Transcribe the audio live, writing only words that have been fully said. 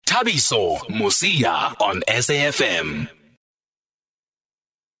Thabiso Mosia on SAFM.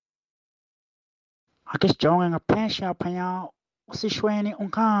 Ake sijonge ngaphesha phaya usishweni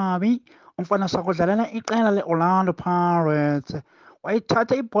uNkabi umfana sakudlalela iqela leOrlando Pirates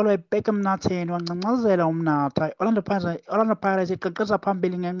wayithatha ibhola ebheka emnatheni wancancazela umnatha Orlando Pirates iqeqeza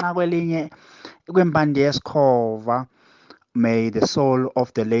phambili ngenxa kwelinye kwembandi yesikhova. May the soul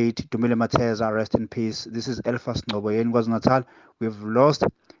of the late Dumile Mateza rest in peace. This is Elfas Ngoboyen KwaZulu-Natal. We've lost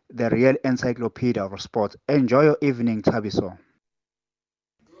the real encyclopedia of sports. Enjoy your evening, Thabiso.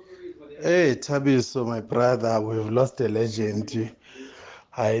 Hey, Thabiso, my brother, we've lost a legend.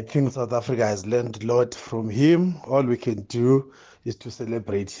 I think South Africa has learned a lot from him. All we can do is to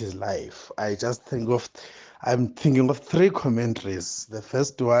celebrate his life. I'm thinking of three commentaries. The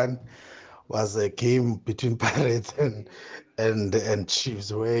first one was a game between Pirates and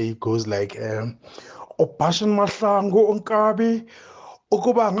Chiefs, where he goes like, Opassion Mahlangu Unkabi,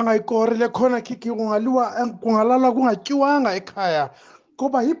 ukuba ngayikorile khona kiki kungalala kungatyiwanga ekhaya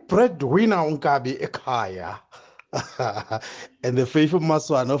kuba yi-breadwinner uNkabi ekhaya. And the faithful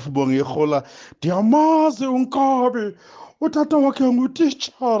Maswana of Bongihola, Diamazi Unkabi, utata wakhe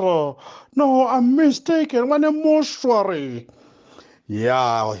ngutitshala. No, I'm mistaken, when a mortuary.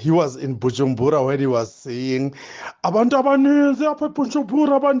 Yeah, he was in Bujumbura when he was saying, abantu abaninzi apha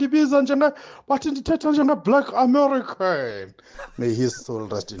eBujumbura bandibiza bathi ndithetha njenge-Black American. May his soul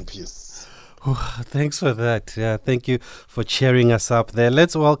rest in peace. Thanks for that. Yeah, thank you for cheering us up there.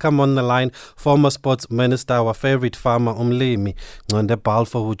 Let's welcome on the line former sports minister, our favorite farmer, Umlimi Ngonde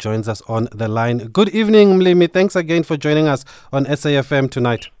Balfour, who joins us on the line. Good evening, Umlimi. Thanks again for joining us on SAFM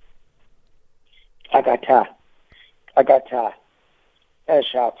tonight. Agata.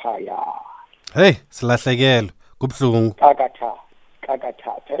 Eshapaya. Hey, silahlekelo kubhlungu. Agata.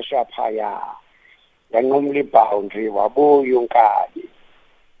 Eshapaya. Yanqumla boundary wabuya uNkabi.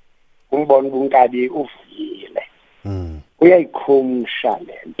 Umbona uNkabi uvile. Uyayikhumsha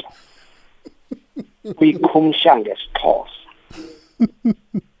lento. Uyikhumsha ngeSixhosa.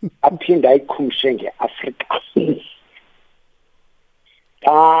 Aphinda ayikhumshe ngeAfrikaans.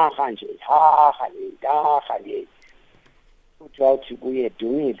 Haha le. Uthi kuye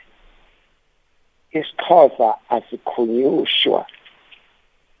Dumile. IsiXhosa asikhunyushwa.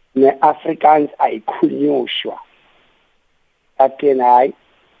 Ne-Afrikaans ayikhunyushwa. Athena hayi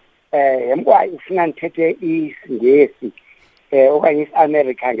emkwayi ufuna ndithethe isiNgesi okanye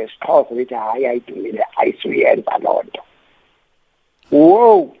isi-America ngesiXhosa lithi hayi ayidumile ayisuyenza loo nto.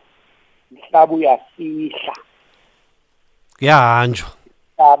 Wow, mhlaba uyasihla. Kuyahanjwa.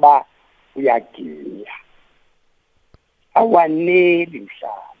 Mhlaba uyaginya. Awaneli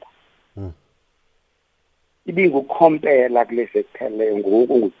mhlaba. Ibingukhompela kulesi ekupheleyo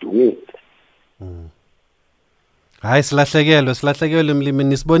ngoku ngudumile. Hayi silahlekelo Mlimi,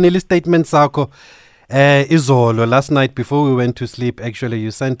 nisibonile istatement sakho izolo last night before we went to sleep. Actually,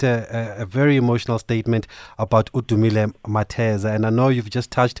 you sent a very emotional statement about Udumile Mateza, and I know you've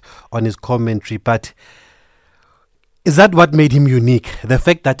just touched on his commentary, but is that what made him unique? The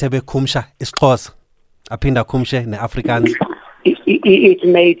fact that ebe kumsha isiXhosa aphinda kumshe ne-Afrikaans. It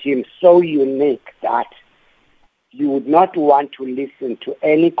made him so unique that you would not want to listen to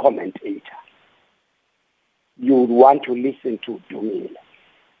any commentator. You would want to listen to Dumile.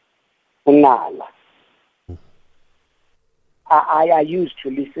 Unala. I used to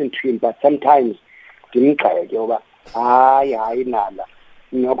listen to him, but sometimes dimqeke yoba hayi nala.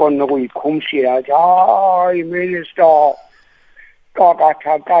 Noko yikhumshira hayi minister.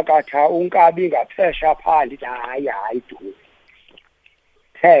 Kakatha uNkabi ngaphesha phandle hayi Dumile.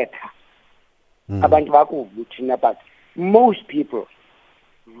 Thetha. Abantu bakuva thina, but most people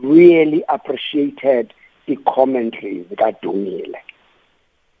really appreciated the commentaries kaDumile.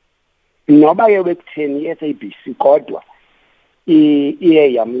 Noba yebekutheni iSABC kodwa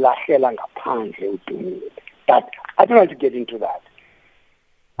iye yamlahlela ngaphandle uDumile. But I don't want to get into that.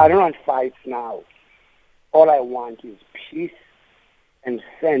 I don't want fights now. All I want is peace and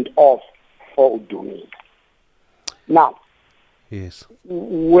send off for Udumile. Now, yes.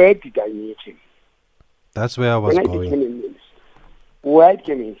 Where did I meet him? That's where I was when going. I became a minister. Where I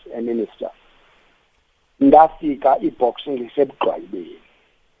became a minister, ndafika i-boxing lisebugqwayibeni.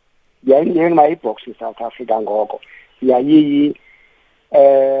 Yayingena i-boxing South Africa ngoko. Yayiyi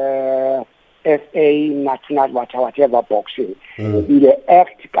SA National whatever boxing. The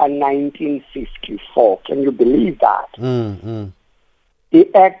Act ka 1954. Can you believe that?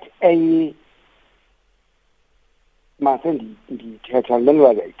 The Act mase ndithetha lelo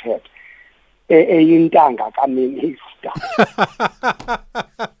ayithetha. Eyintanga kaMinista.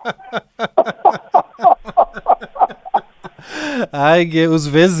 Hayi ke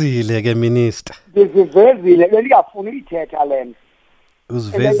usivezile ke minister. Ndizivezile bendingafuni uyithetha le nto. And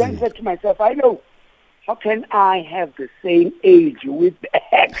I then Usivezile. said to myself, I know, how can I have the same age with the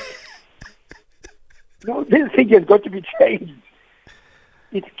ex? No, this thing has got to be changed.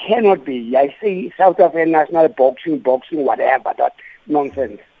 It cannot be. I say South African national boxing, whatever, that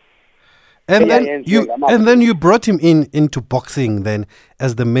nonsense. And Yeah, then yeah, you brought him into boxing then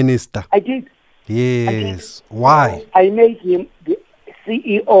as the minister. I did. Yes. Why? I made him the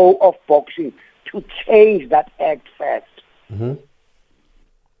CEO of boxing to change that act first. Mm-hmm.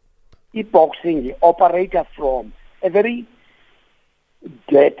 Boxing, the operator from a very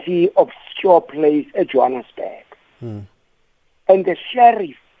dirty, obscure place at Johannesburg. Mm. And the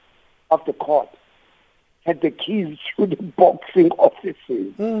sheriff of the court had the keys to the boxing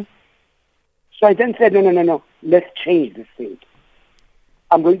offices. Mm. So I then said, no, let's change this thing.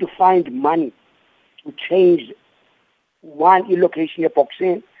 I'm going to find money to change one, location of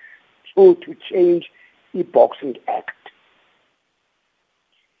boxing, two, to change the boxing act.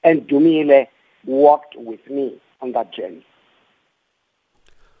 And Dumile walked with me on that journey.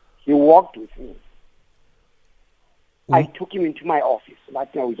 He walked with me. I took him into my office.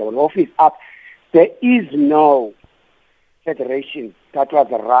 Right now, is our office up. There is no federation that was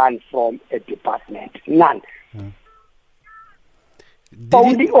run from a department. None.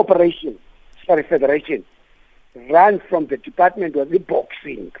 Only federation run from the department was the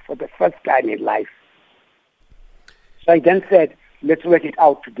boxing for the first time in life. So I then said, let's work it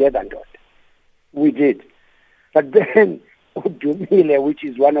out together, Ndod. We did. But then Udumile, which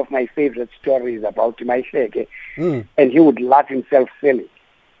is one of my favorite stories about Maisheke, and he would laugh himself silly.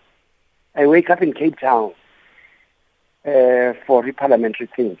 I wake up in Cape Town for the parliamentary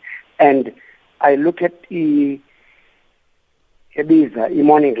thing, and I look at the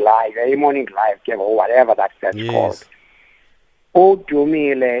morning live, or whatever that's called.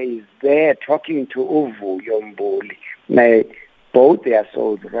 Udumile is there talking to Uvu Yombuli. May both their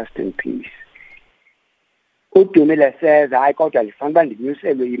souls rest in peace. Udumile says, I got a fund and you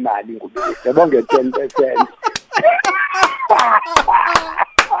say we imagine about 10%.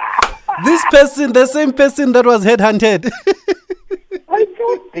 This person, the same person that was headhunted. I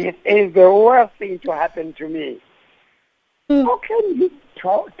thought this is the worst thing to happen to me. How can you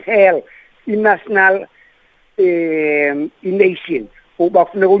tell the national nation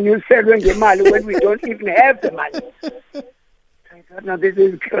when we don't even have the money? I thought, no, this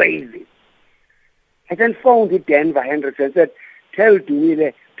is crazy. I then phoned Denver Hendricks and said, tell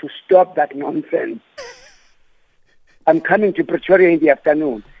Dumile to stop that nonsense. I'm coming to Pretoria in the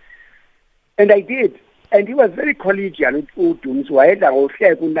afternoon. And I did. And he was very collegial.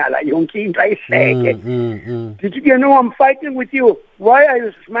 Did you know I'm fighting with you? Why are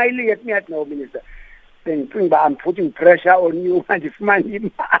you smiling at me? No, Minister. Then I'm putting pressure on you and if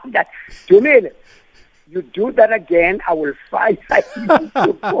money. Dumile, you do that again, I will fight.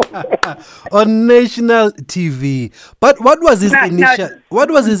 On national TV. But what was his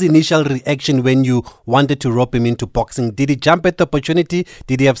initial reaction when you wanted to rope him into boxing? Did he jump at the opportunity?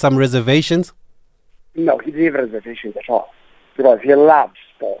 Did he have some reservations? No, he didn't have reservations at all. Because he loved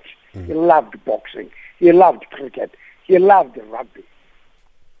sport. He loved boxing. He loved cricket. He loved rugby.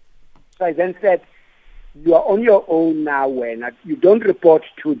 So I then said, you are on your own now, when you don't report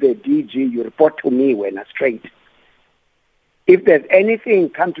to the DG, you report to me when straight. If there's anything,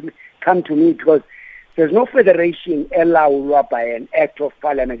 come to me because there's no federation allowed by an act of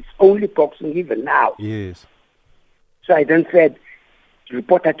parliament. It's only boxing even now. Yes. So I then said,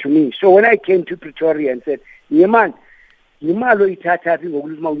 report that to me. So when I came to Pretoria and said, yeah man, 10%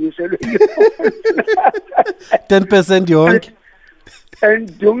 yonke.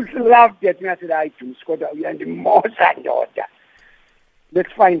 And Dooms laughed at me. I said, Dooms, and the more than order.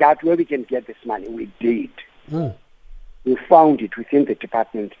 Let's find out where we can get this money. We did. We found it within the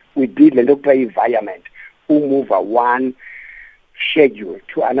department. We did the local environment. We move one schedule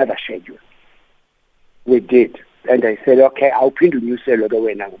to another schedule. We did. And I said, okay, I'll print a new cell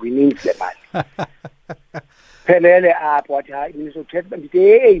when we need the money. Pelele up what I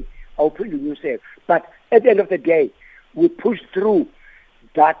hey, I'll print a new cell. But at the end of the day, we pushed through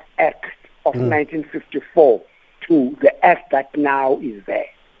that act of 1954 to the act that now is there.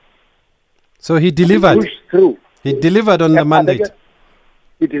 So he delivered. He pushed through. He delivered on the mandate.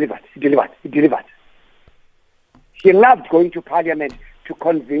 He delivered. He loved going to parliament to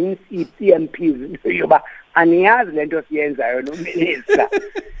convince MPs. Aniyazi lento siyenzayo no minister.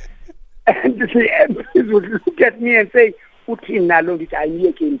 And the MPs would look at me and say, uthini nalo ngithi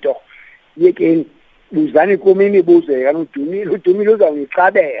ayiyeke into. Yekeni buzani kumi imibuzo yana uDumile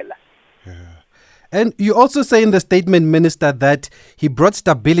uzawungicabela. And you also say in the statement, Minister, that he brought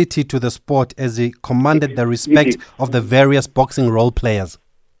stability to the sport as he commanded the respect of the various boxing role players.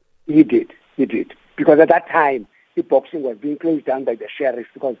 He did. Because at that time, the boxing was being closed down by the sheriff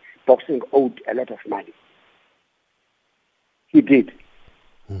because boxing owed a lot of money. He did.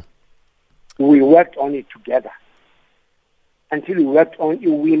 We worked on it together until we worked on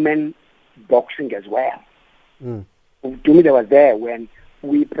women boxing as well. Dumile was there when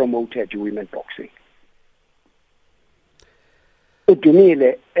we promoted women boxing.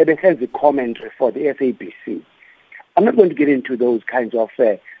 Dumile sends the commentary for the SABC. I'm not going to get into those kinds of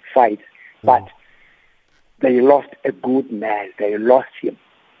fights, but they lost a good man. They lost him.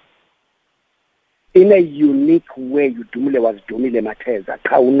 In a unique way, Dumile was Dumile Mateza,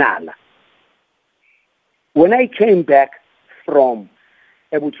 Kaunala. When I came back from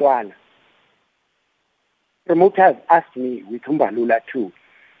Botswana, promoters asked me with Umbalula to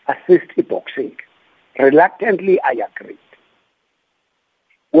assist in boxing. Reluctantly, I agreed.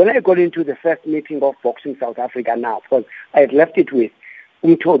 When I got into the first meeting of Boxing South Africa now, because I had left it with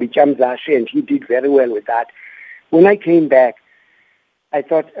Umtobi Chamzashe, and he did very well with that. When I came back, I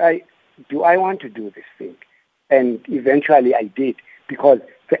thought, do I want to do this thing? And eventually I did, because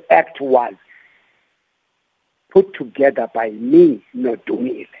the act was put together by me, not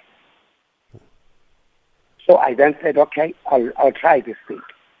Dumile. So I then said, okay, I'll try this thing.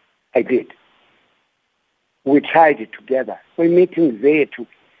 I did. We tried it together. We're meeting there to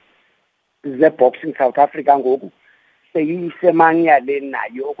the Boxing South Africa ngoku seyisemanyale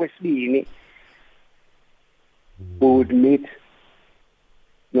nayo okwesibini. We would meet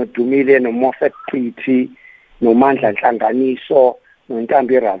noDumile, noMoffat Priti, noMandla Nhlanganiso,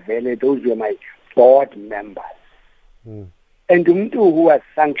 noNtambi Ravele. Those were my board members. And the umuntu who was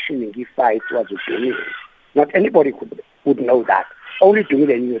sanctioning the fight was Dumile. Not anybody would know that. Only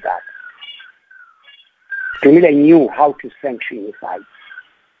Dumile knew that. Dumile knew how to sanction the fight.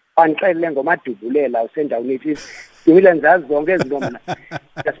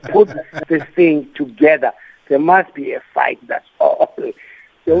 Just put this thing together. There must be a fight, that's all.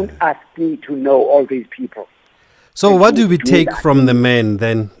 Don't ask me to know all these people. So what do we take from the man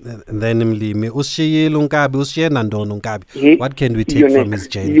then Mlimi? What can we take from his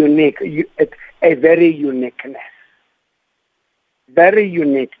journey? Unique, a very uniqueness. Very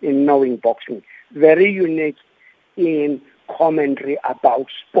unique in knowing boxing. Very unique in commentary about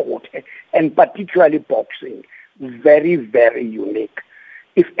sport, and particularly boxing. Very, very unique.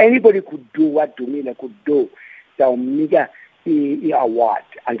 If anybody could do what Dumile could do, they'll make a award.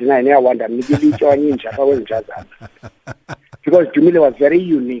 And I wonder, because Dumile was very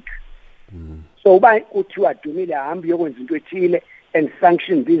unique. So by Dumile and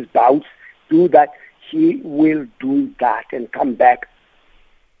sanction these bouts, do that, he will do that and come back.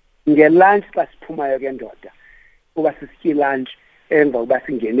 Ngelunch basiphuma ke ndoda. Kuba sisithi lunch emva kuba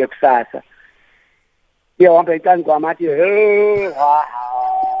singene kusasa. Uyahamba icani kwamathi ha.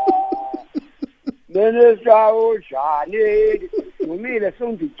 Minister ujani? Dumile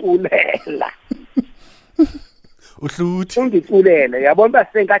sondiculela. Uhluthi. Sondiculela. Yabona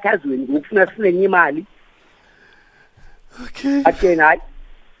basenkathazweni ngokufuna sinenye imali. Okay. Athi hayi.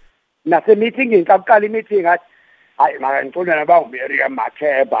 Nase meeting ngaqala meeting athi hayi mara ngicela naba uMeria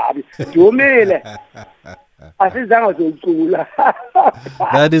Makheba. Dumile. That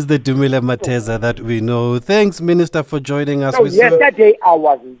is the Dumile Mateza that we know. Thanks, Minister, for joining us. So yesterday I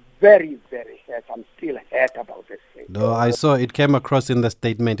was very, very hurt. I'm still hurt about this thing. No, I saw it came across in the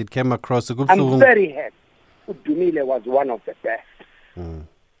statement. It came across. I'm very hurt. Dumile was one of the best. And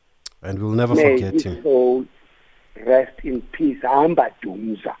we'll never forget him. So rest in peace. Amba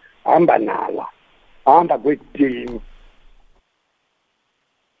Dumza. Amba Nala. Amba great team.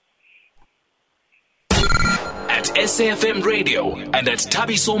 At SAFM Radio and at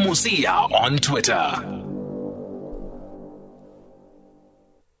Thabiso Mosia on Twitter.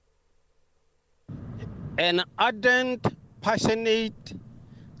 An ardent, passionate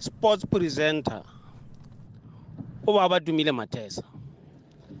sports presenter, Ubaba Dumile Mateza.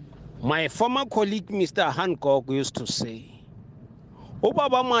 My former colleague, Mr. Hancock, used to say,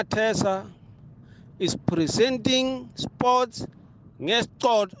 Ubaba Mateza is presenting sports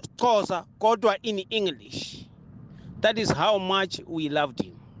kodwa in English. That is how much we loved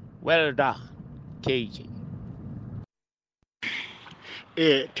him. Well done, KJ.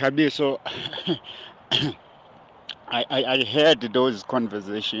 Thabiso, I heard those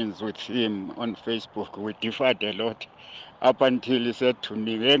conversations with him on Facebook. We differed a lot up until he said to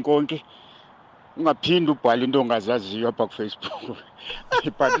me, "Ngonke ungaphinda ubhala into ongazaziyo apha ku Facebook."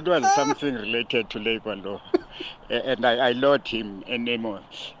 But it was something related to labor law. And I loved him anyway,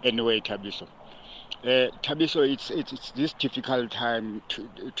 Thabiso. Tabiso, it's this difficult time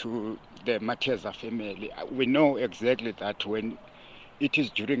to the Mateza family. We know exactly that when it is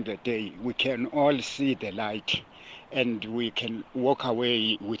during the day, we can all see the light and we can walk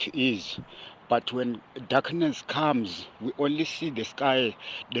away with ease. But when darkness comes, we only see the sky,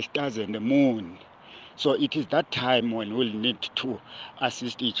 the stars and the moon. So it is that time when we'll need to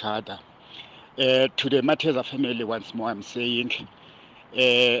assist each other. To the Mateza family once more, I'm saying,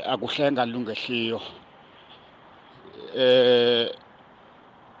 akuhlenga lungehliyo.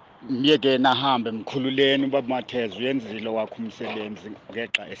 Myeke nahambe mkhululeni ubaba Matheza uyenzile wakho umsebenzi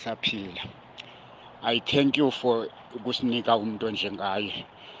ngexa esaphila. I thank you for ukusinika umuntu onjengaye.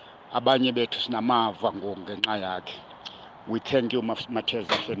 Abanye bethu sinamava ngenxa yakhe. We thank you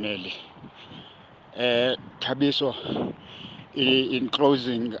Matheza family. Thabiso, in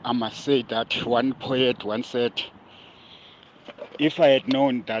closing, I must say that one poet once said, if I had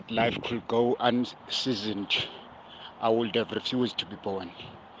known that life could go unseasoned, I would have refused to be born.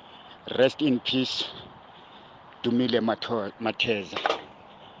 Rest in peace, Dumile Matheza.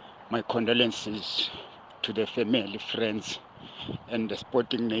 My condolences to the family, friends, and the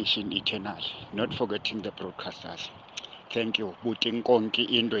sporting nation eternally, not forgetting the broadcasters. Thank you. Buting Konki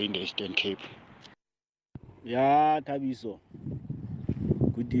Indo in the Eastern Cape. Yeah, Tabiso.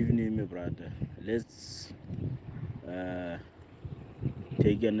 Good evening, my brother. Let's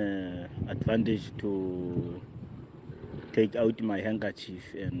take an advantage to take out my handkerchief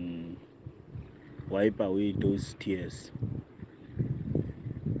and wipe away those tears,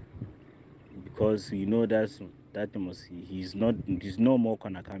 because you know there's no more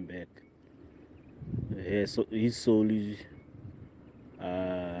gonna come back. His soul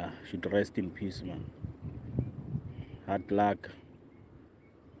should rest in peace, man. Hard luck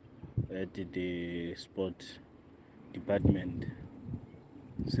at the sport department.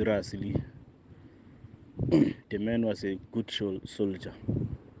 Seriously, the man was a good soldier.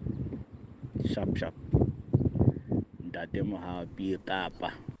 Sharp.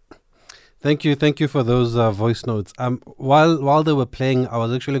 Thank you for those voice notes. While they were playing, I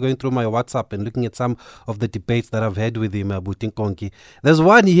was actually going through my WhatsApp and looking at some of the debates that I've had with him, Buting Konki. There's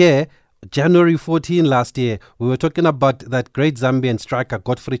one here, January 14 last year. We were talking about that great Zambian striker,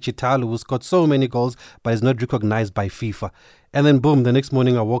 Godfrey Chitalo, who scored so many goals but is not recognized by FIFA. And then boom, the next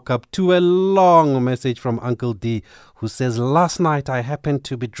morning I woke up to a long message from Uncle D, who says, last night I happened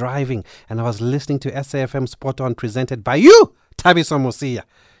to be driving and I was listening to SAFM Spot On presented by you, Thabiso Mosia.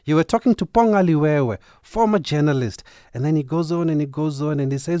 You were talking to Ponga Liwewe, former journalist. And then he goes on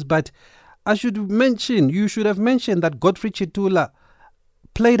and he says, but you should have mentioned that Godfrey Chitula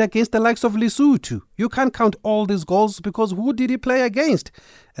played against the likes of Lesotho. You can't count all these goals because who did he play against?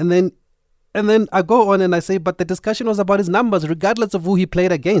 And then I go on and I say, but the discussion was about his numbers, regardless of who he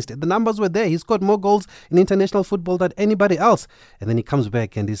played against. The numbers were there. He scored more goals in international football than anybody else. And then he comes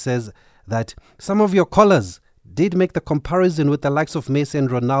back and he says that some of your callers did make the comparison with the likes of Messi and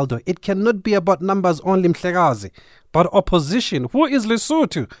Ronaldo. It cannot be about numbers only, Mhlekazi, but opposition. Who is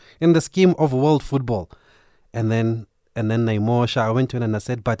Lesotho in the scheme of world football? And then Naimosha, I went to him and I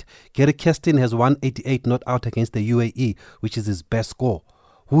said, but Gary Kirsten has 188 not out against the UAE, which is his best score.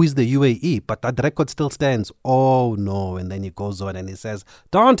 Who is the UAE? But that record still stands. Oh no. And then he goes on and he says,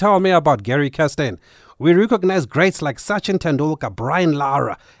 don't tell me about Gary Kirsten. We recognize greats like Sachin Tendulkar, Brian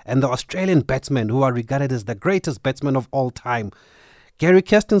Lara, and the Australian batsmen who are regarded as the greatest batsmen of all time. Gary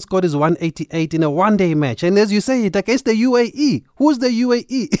Kirsten scored his 188 in a one-day match. And as you say, it against the UAE. Who's the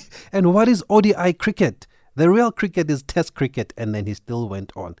UAE? And what is ODI cricket? The real cricket is Test cricket. And then he still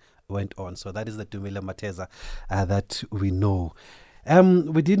went on. So that is the Dumile Matheza that we know.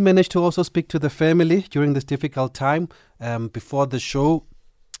 We did manage to also speak to the family during this difficult time. Before the show,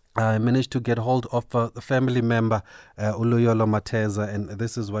 I managed to get hold of the family member, Uluyolo Matheza, and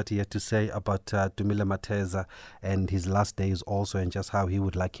this is what he had to say about Dumile Matheza and his last days also, and just how he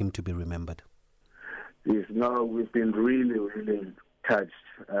would like him to be remembered. Yes, no, we've been really, really touched.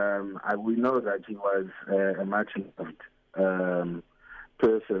 We know that he was a much loved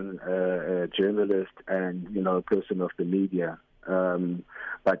person, a journalist, and a person of the media.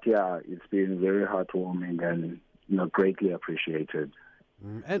 But yeah, it's been very heartwarming and greatly appreciated.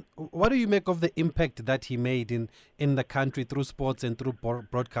 And what do you make of the impact that he made in the country through sports and through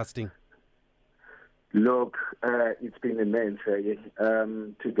broadcasting? Look, it's been immense.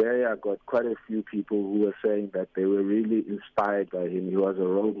 Today I got quite a few people who were saying that they were really inspired by him. He was a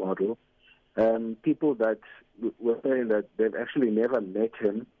role model. People that were saying that they've actually never met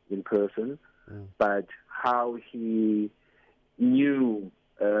him in person, but how he knew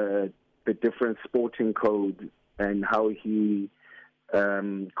the different sporting code and how he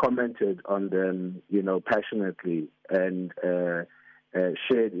commented on them, passionately, and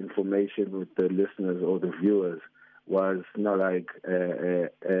shared information with the listeners or the viewers was like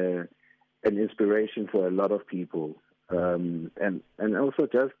an inspiration for a lot of people, and also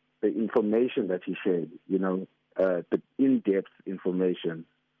just the information that he shared, the in-depth information.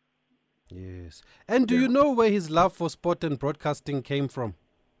 Yes. And do you know where his love for sport and broadcasting came from?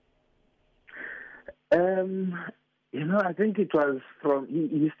 I think it was from,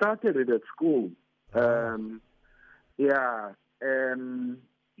 he started it at school.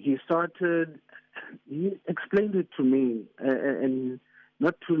 He explained it to me, and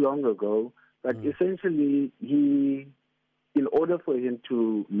not too long ago, but essentially in order for him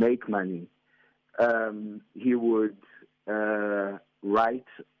to make money, he would write,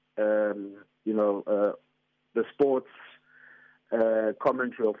 the sports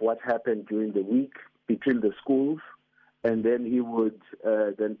commentary of what happened during the week between the schools, and then he would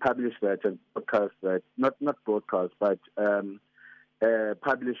then publish that and broadcast that, not broadcast, but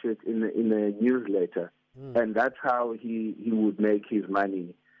publish it in a newsletter, and that's how he would make his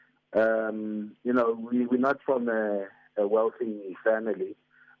money. We're not from a wealthy family,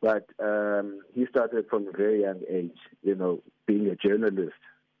 but he started from a very young age, being a journalist,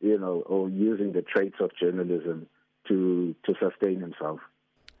 or using the traits of journalism to sustain himself.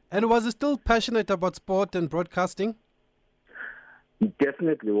 And was he still passionate about sport and broadcasting? He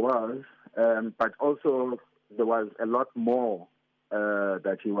definitely was, but also there was a lot more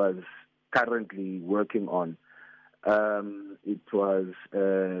that he was currently working on. It was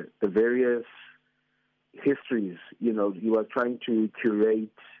the various histories, he was trying to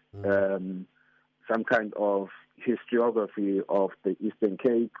curate some kind of historiography of the Eastern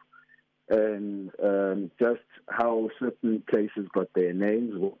Cape, and just how certain places got their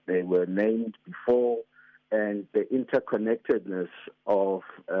names, what they were named before, and the interconnectedness of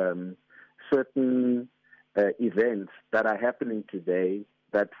certain events that are happening today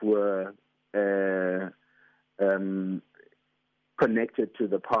that were connected to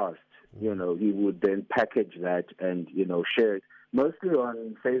the past. He would then package that and, share it, mostly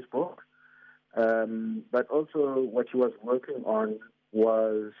on Facebook. But also what he was working on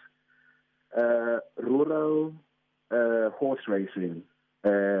was rural horse racing,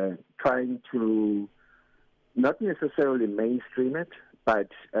 trying to not necessarily mainstream it,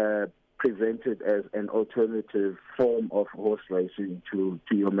 but present it as an alternative form of horse racing to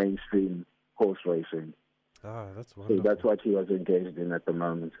your mainstream horse racing. That's wonderful. So that's what he was engaged in at the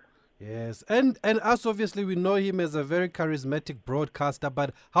moment. Yes, and us, obviously, we know him as a very charismatic broadcaster,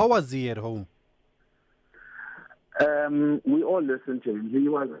 but how was he at home? We all listened to him. He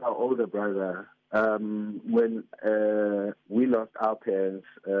was our older brother. When we lost our parents,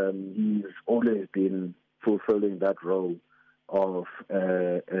 he's always been fulfilling that role of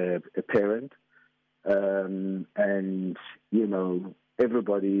a parent. And,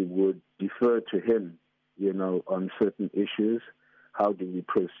 everybody would defer to him, on certain issues. How do we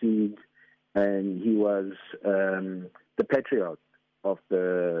proceed? And he was the patriarch of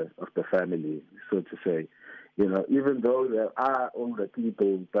the family, so to say. Even though there are older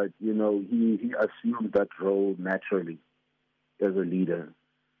people, but he assumed that role naturally as a leader.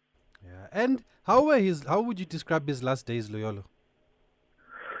 Yeah. And how would you describe his last days, Loyolo?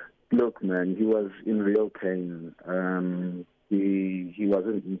 Look, man, he was in real pain. He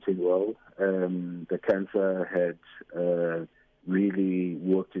wasn't eating well. The cancer had really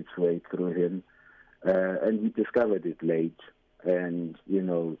worked its way through him, and we discovered it late. And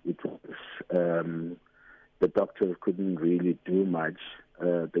it was the doctors couldn't really do much.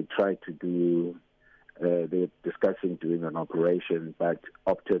 They tried to do. They were discussing doing an operation, but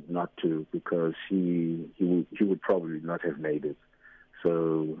opted not to because he would probably not have made it.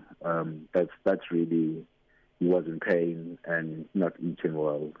 So that's really, he was in pain and not eating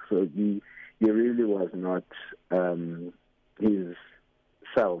well. So he really was not his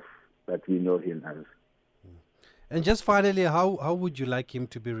self that we know him as. And just finally, how would you like him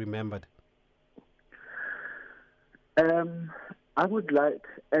to be remembered? I would like,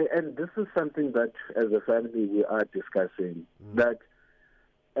 and this is something that as a family we are discussing, that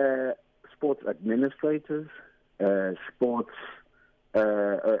sports administrators, sports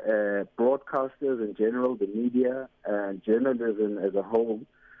broadcasters in general, the media, and journalism as a whole,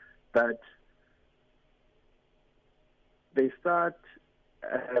 that they start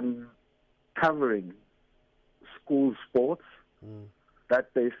covering school sports,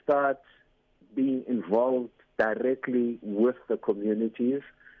 that they start being involved directly with the communities,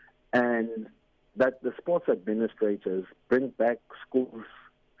 and that the sports administrators bring back schools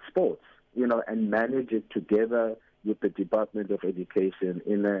sports, and manage it together with the Department of Education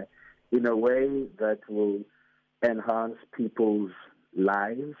in a way that will enhance people's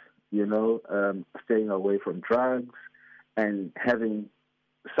lives, staying away from drugs and having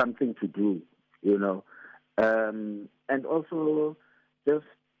something to do, and also just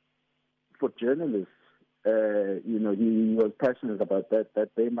for journalists, he was passionate about that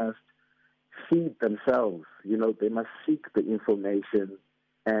they must feed themselves, they must seek the information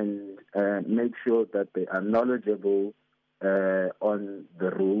and make sure that they are knowledgeable on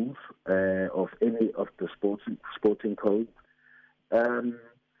the rules of any of the sporting codes.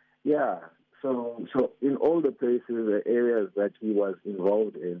 So in all the places, the areas that he was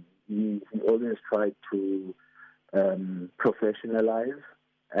involved in, he always tried to professionalize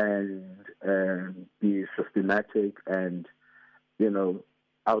and be systematic and,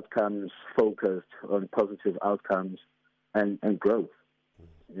 outcomes focused on positive outcomes and growth,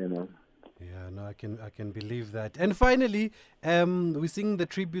 Yeah, no, I can believe that. And finally, we're seeing the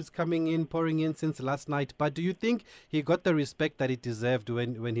tributes pouring in since last night. But do you think he got the respect that he deserved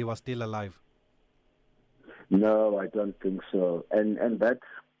when he was still alive? No, I don't think so. And that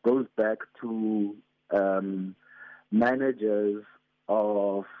goes back to managers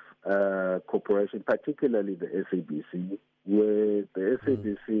of corporations, particularly the SABC, where the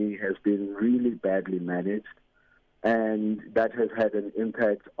SABC has been really badly managed. And that has had an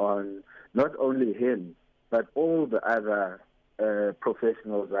impact on not only him, but all the other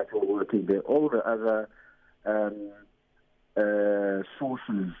professionals that were working there, all the other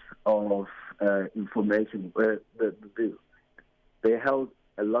sources of information. They held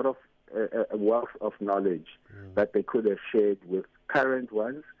a lot of a wealth of knowledge that they could have shared with current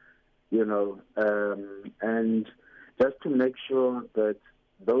ones, and just to make sure that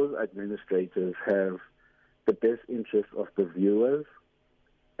those administrators have the best interest of the viewers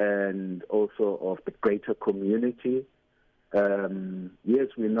and also of the greater community. Yes,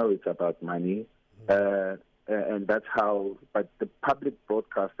 we know it's about money, and that's how, but the public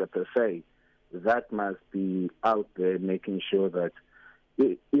broadcaster per se, that must be out there making sure that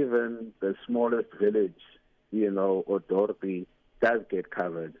even the smallest village, or Dorothy does get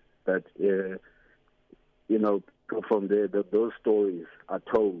covered, that, from there, those stories are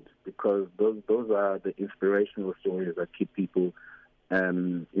told, because those are the inspirational stories that keep people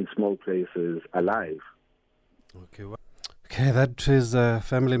in small places alive. Okay, that is a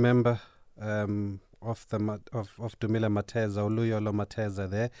family member of Dumile Mateza, Uluyolo Mateza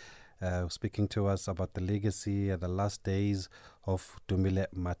there, speaking to us about the legacy and the last days of Dumile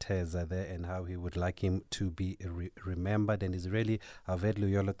Mateza there and how he would like him to be remembered. And I've heard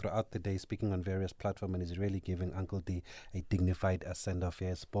Luyolo throughout the day speaking on various platforms, and he's really giving Uncle D a dignified send-off. He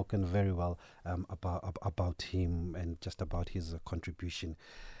has spoken very well about him and just about his contribution.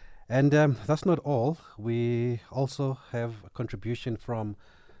 And that's not all. We also have a contribution from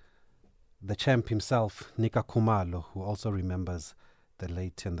the champ himself, Nika Khumalo, who also remembers the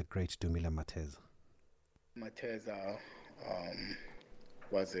late and the great Dumile Mateza. Mateza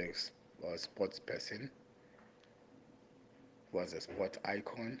was a sports person, was a sport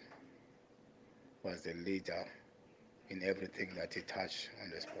icon, was a leader in everything that he touched on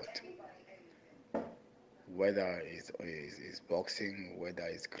the sport. Whether it's boxing, whether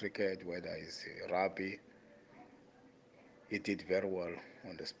it's cricket, whether it's rugby, he did very well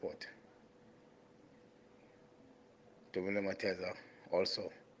on the sport. Dumile Mateza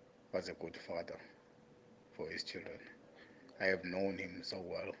also was a good father for his children. I have known him so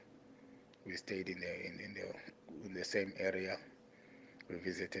well. We stayed in the same area. We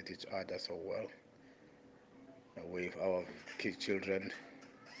visited each other so well. With our children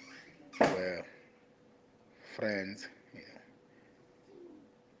were friends,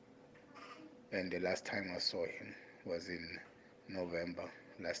 And the last time I saw him was in November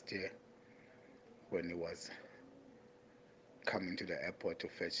last year, when he was coming to the airport to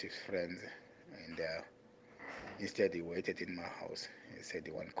fetch his friends, and instead he waited in my house. He said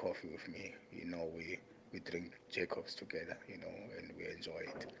he wanted coffee with me. We drink Jacobs together, and we enjoy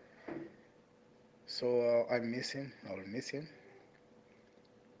it. So I miss him. I will miss him.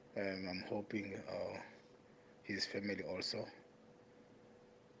 I'm hoping his family also.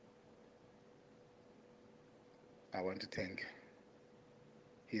 I want to thank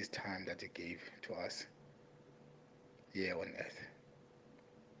his time that he gave to us here on earth,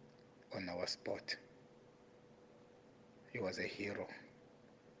 on our spot. He was a hero,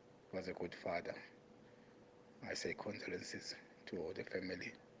 he was a good father. I say condolences to all the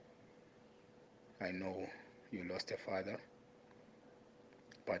family. I know you lost a father,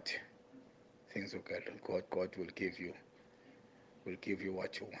 but things will get, God will give you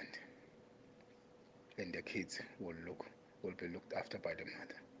what you want. and the kids will be looked after by the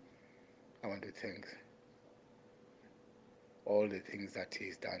mother. I want to thank all the things that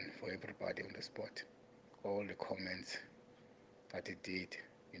he's done for everybody on the spot, all the comments that he did,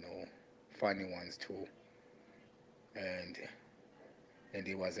 funny ones too, and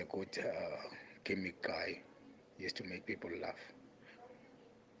he was a good gimmick guy. He used to make people laugh.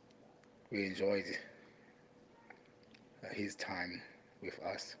 We enjoyed his time with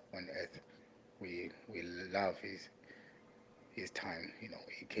us on earth. We love his time.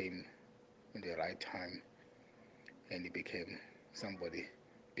 He came in the right time, and he became somebody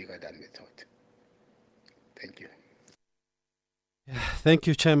bigger than we thought. Thank you. Yeah, thank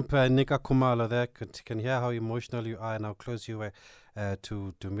you, Champ Nika Khumalo. There, you can hear how emotional you are and how close you were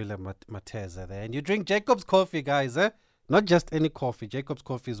to Dumile Mateza there. And you drink Jacob's coffee, guys, eh? Not just any coffee. Jacob's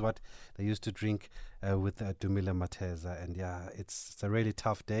coffee is what they used to drink with Dumile Mateza. And yeah, it's a really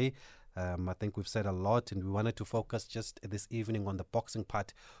tough day. I think we've said a lot, and we wanted to focus just this evening on the boxing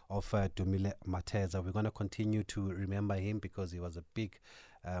part of Dumile Mateza. We're going to continue to remember him because he was a big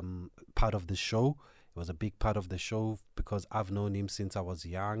part of the show. It was a big part of the show because I've known him since I was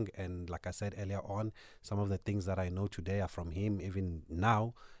young, and like I said earlier on, some of the things that I know today are from him. Even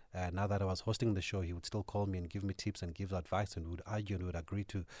now, now that I was hosting the show, he would still call me and give me tips and give advice, and we would argue and we would agree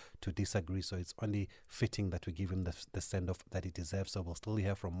to disagree. So it's only fitting that we give him the send-off that he deserves. So we'll still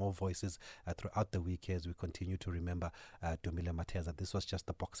hear from more voices throughout the week as we continue to remember Dumile Mateza. This was just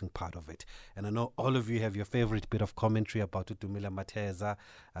the boxing part of it. And I know all of you have your favorite bit of commentary about Dumile Mateza.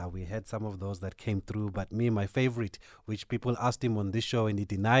 We had some of those that came through, but me, my favorite, which people asked him on this show and he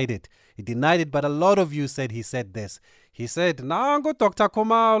denied it. He denied it, but a lot of you said he said this. He said, Nango Dr.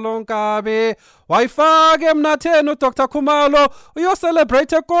 Khumalo Nkabi, wayifake emnatheni Dr. Khumalo,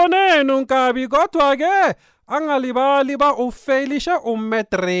 uyocelebrate koneni Nkabi, kodwa ke angalibali ba ufailishe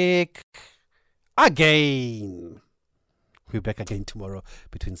umatric again. We're back again tomorrow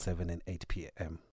between 7 and 8 p.m.